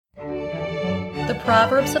The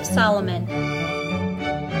Proverbs of Solomon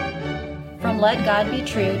from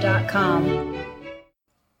LetGodBetrue.com.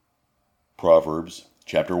 Proverbs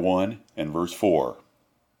chapter 1 and verse 4.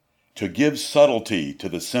 To give subtlety to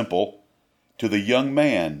the simple, to the young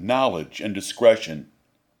man knowledge and discretion.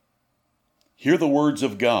 Hear the words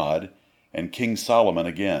of God and King Solomon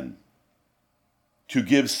again. To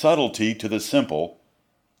give subtlety to the simple,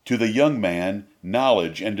 to the young man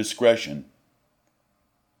knowledge and discretion.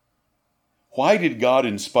 Why did God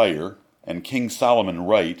inspire and King Solomon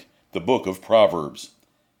write the book of Proverbs?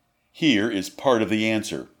 Here is part of the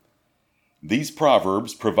answer. These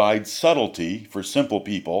proverbs provide subtlety for simple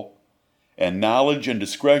people and knowledge and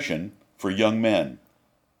discretion for young men.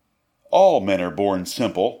 All men are born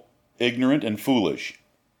simple, ignorant, and foolish.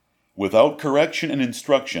 Without correction and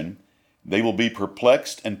instruction, they will be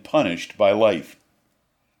perplexed and punished by life.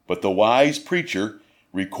 But the wise preacher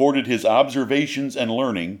recorded his observations and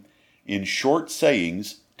learning in short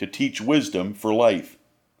sayings to teach wisdom for life.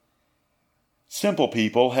 Simple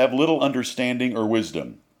people have little understanding or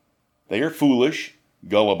wisdom. They are foolish,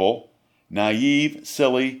 gullible, naive,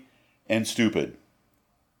 silly, and stupid.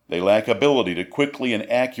 They lack ability to quickly and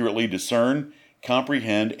accurately discern,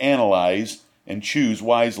 comprehend, analyze, and choose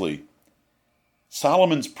wisely.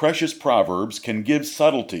 Solomon's precious proverbs can give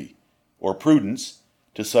subtlety, or prudence,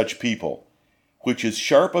 to such people, which is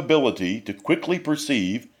sharp ability to quickly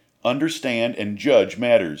perceive, understand, and judge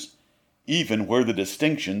matters, even where the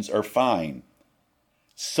distinctions are fine.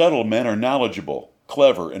 Subtle men are knowledgeable,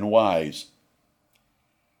 clever, and wise.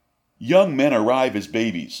 Young men arrive as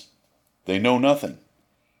babies. They know nothing.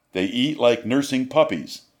 They eat like nursing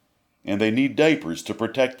puppies, and they need diapers to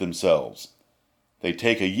protect themselves. They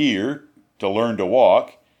take a year to learn to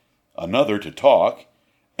walk, another to talk,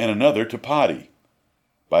 and another to potty.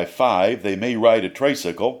 By 5, they may ride a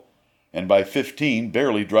tricycle, and by 15,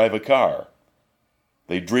 barely drive a car.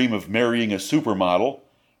 They dream of marrying a supermodel,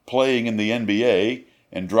 playing in the NBA,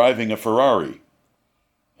 and driving a Ferrari.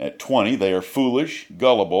 At 20, they are foolish,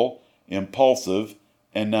 gullible, impulsive,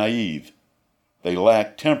 and naive. They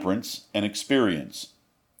lack temperance and experience.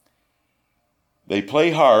 They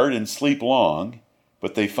play hard and sleep long,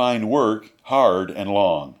 but they find work hard and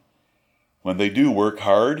long. When they do work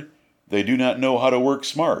hard, they do not know how to work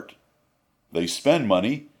smart. They spend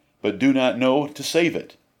money, but do not know to save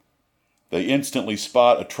it. They instantly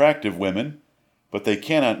spot attractive women, but they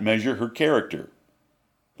cannot measure her character.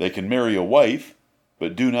 They can marry a wife,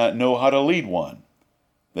 but do not know how to lead one.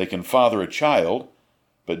 They can father a child,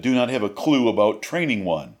 but do not have a clue about training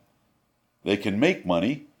one. They can make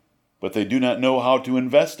money, but they do not know how to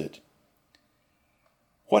invest it.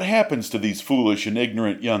 What happens to these foolish and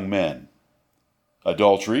ignorant young men?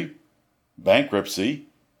 Adultery, bankruptcy,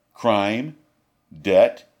 crime,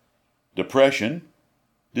 debt, depression,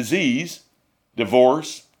 disease,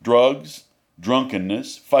 divorce, drugs,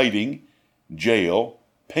 drunkenness, fighting, jail,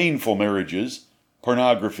 painful marriages,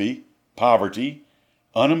 pornography, poverty,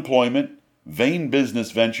 unemployment, vain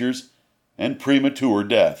business ventures, and premature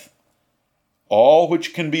death. All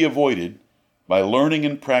which can be avoided by learning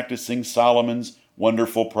and practicing Solomon's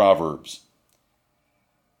wonderful proverbs.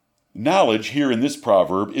 Knowledge here in this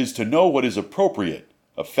proverb is to know what is appropriate,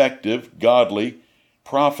 effective, godly,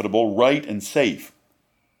 profitable, right, and safe.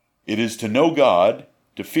 It is to know God,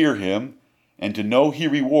 to fear Him, and to know He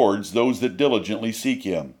rewards those that diligently seek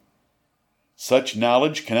Him. Such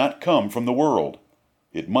knowledge cannot come from the world.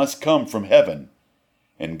 It must come from heaven,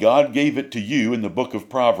 and God gave it to you in the book of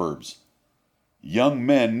Proverbs. Young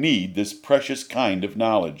men need this precious kind of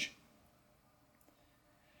knowledge.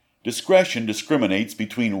 Discretion discriminates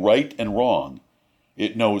between right and wrong.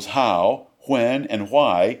 It knows how, when, and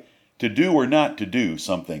why to do or not to do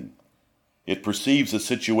something. It perceives a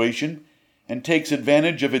situation and takes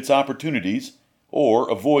advantage of its opportunities or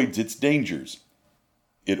avoids its dangers.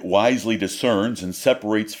 It wisely discerns and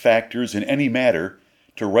separates factors in any matter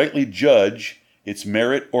to rightly judge its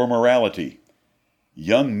merit or morality.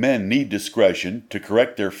 Young men need discretion to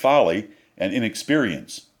correct their folly and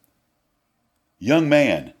inexperience. Young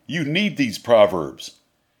man, you need these proverbs.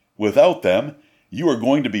 Without them, you are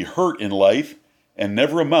going to be hurt in life and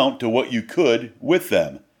never amount to what you could with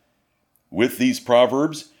them. With these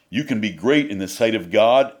proverbs, you can be great in the sight of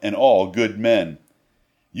God and all good men.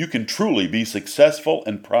 You can truly be successful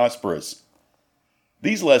and prosperous.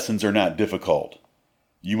 These lessons are not difficult.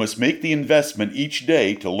 You must make the investment each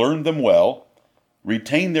day to learn them well,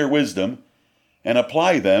 retain their wisdom, and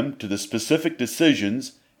apply them to the specific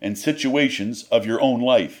decisions and situations of your own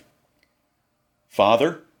life.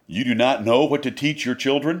 Father, you do not know what to teach your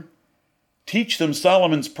children? Teach them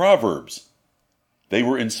Solomon's Proverbs. They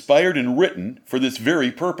were inspired and written for this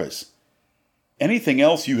very purpose. Anything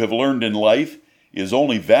else you have learned in life is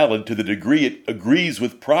only valid to the degree it agrees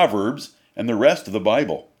with Proverbs and the rest of the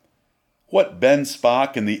Bible. What Ben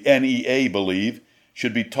Spock and the NEA believe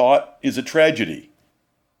should be taught is a tragedy.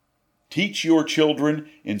 Teach your children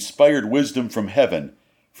inspired wisdom from heaven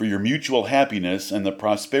for your mutual happiness and the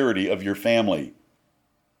prosperity of your family.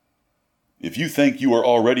 If you think you are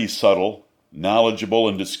already subtle, knowledgeable,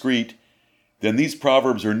 and discreet, then these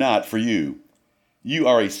proverbs are not for you. You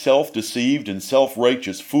are a self-deceived and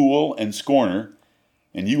self-righteous fool and scorner,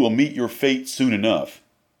 and you will meet your fate soon enough.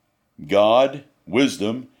 God,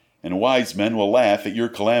 wisdom, and wise men will laugh at your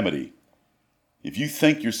calamity. If you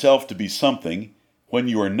think yourself to be something when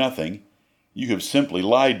you are nothing, you have simply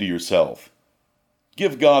lied to yourself.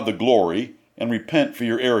 Give God the glory and repent for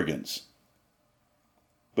your arrogance.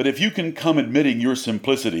 But if you can come admitting your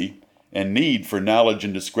simplicity and need for knowledge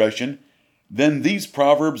and discretion, then these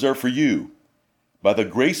proverbs are for you. By the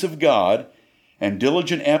grace of God and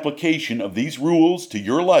diligent application of these rules to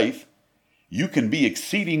your life, you can be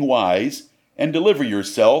exceeding wise and deliver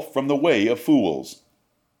yourself from the way of fools.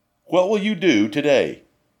 What will you do today?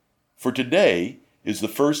 For today is the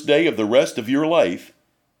first day of the rest of your life,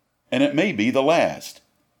 and it may be the last.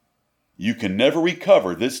 You can never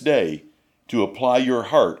recover this day to apply your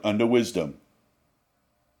heart unto wisdom.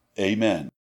 Amen.